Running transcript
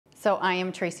So I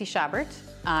am Tracy Schabert.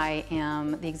 I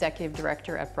am the Executive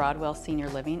Director at Broadwell Senior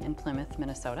Living in Plymouth,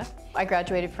 Minnesota. I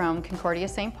graduated from Concordia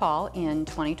St. Paul in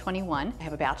 2021. I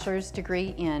have a bachelor's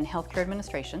degree in healthcare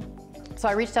administration. So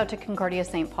I reached out to Concordia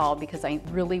St. Paul because I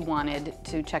really wanted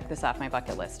to check this off my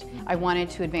bucket list. I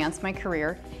wanted to advance my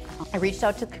career. I reached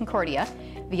out to Concordia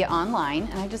via online,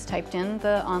 and I just typed in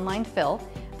the online fill.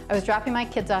 I was dropping my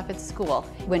kids off at school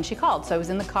when she called, so I was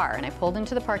in the car and I pulled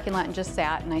into the parking lot and just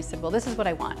sat and I said, well, this is what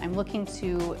I want. I'm looking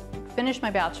to finish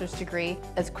my bachelor's degree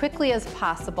as quickly as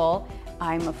possible.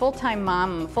 I'm a full-time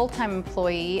mom, I'm a full-time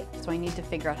employee, so I need to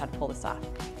figure out how to pull this off.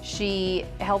 She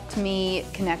helped me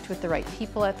connect with the right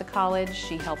people at the college.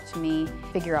 She helped me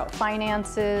figure out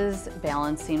finances,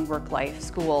 balancing work-life,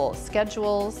 school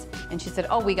schedules, and she said,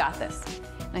 oh, we got this.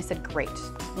 And I said, great,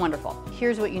 wonderful.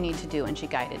 Here's what you need to do, and she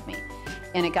guided me.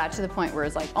 And it got to the point where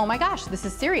it's like, oh my gosh, this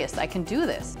is serious, I can do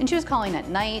this. And she was calling at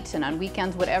night and on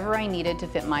weekends, whatever I needed to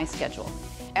fit my schedule.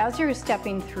 As you're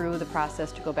stepping through the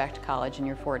process to go back to college in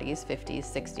your 40s, 50s,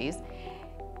 60s,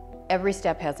 every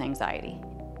step has anxiety.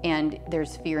 And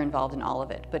there's fear involved in all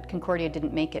of it. But Concordia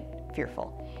didn't make it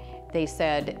fearful. They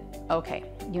said, okay,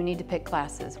 you need to pick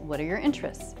classes. What are your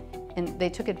interests? And they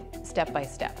took it step by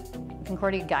step.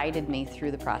 Concordia guided me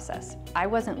through the process. I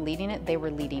wasn't leading it, they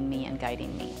were leading me and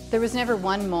guiding me. There was never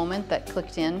one moment that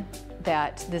clicked in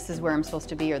that this is where I'm supposed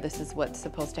to be or this is what's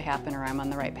supposed to happen or I'm on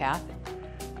the right path.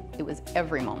 It was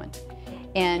every moment.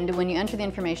 And when you enter the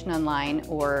information online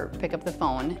or pick up the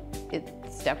phone,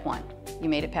 it's step one. You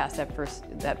made it past that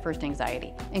first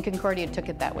anxiety. And Concordia took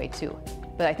it that way too.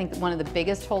 But I think that one of the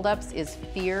biggest holdups is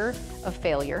fear of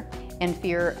failure and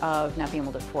fear of not being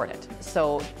able to afford it.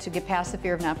 So to get past the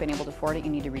fear of not being able to afford it,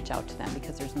 you need to reach out to them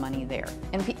because there's money there.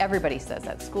 And everybody says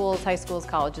that. Schools, high schools,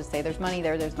 colleges say there's money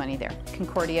there, there's money there.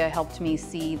 Concordia helped me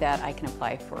see that I can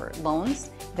apply for loans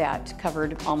that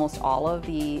covered almost all of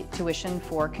the tuition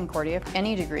for Concordia.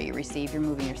 Any degree you receive, you're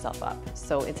moving yourself up.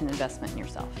 So it's an investment in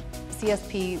yourself.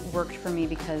 CSP worked for me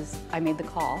because I made the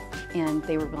call and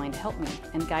they were willing to help me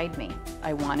and guide me.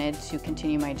 I wanted to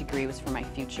continue my degree. It was for my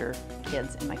future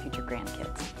kids and my future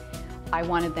grandkids. I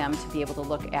wanted them to be able to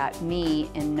look at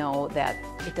me and know that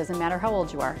it doesn't matter how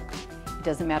old you are, it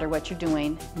doesn't matter what you're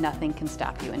doing, nothing can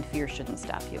stop you and fear shouldn't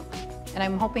stop you. And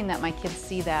I'm hoping that my kids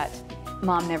see that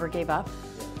Mom never gave up,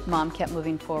 Mom kept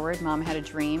moving forward, Mom had a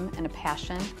dream and a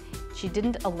passion. She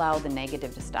didn't allow the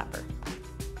negative to stop her.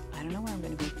 I don't know where I'm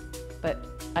going to be, but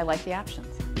I like the options.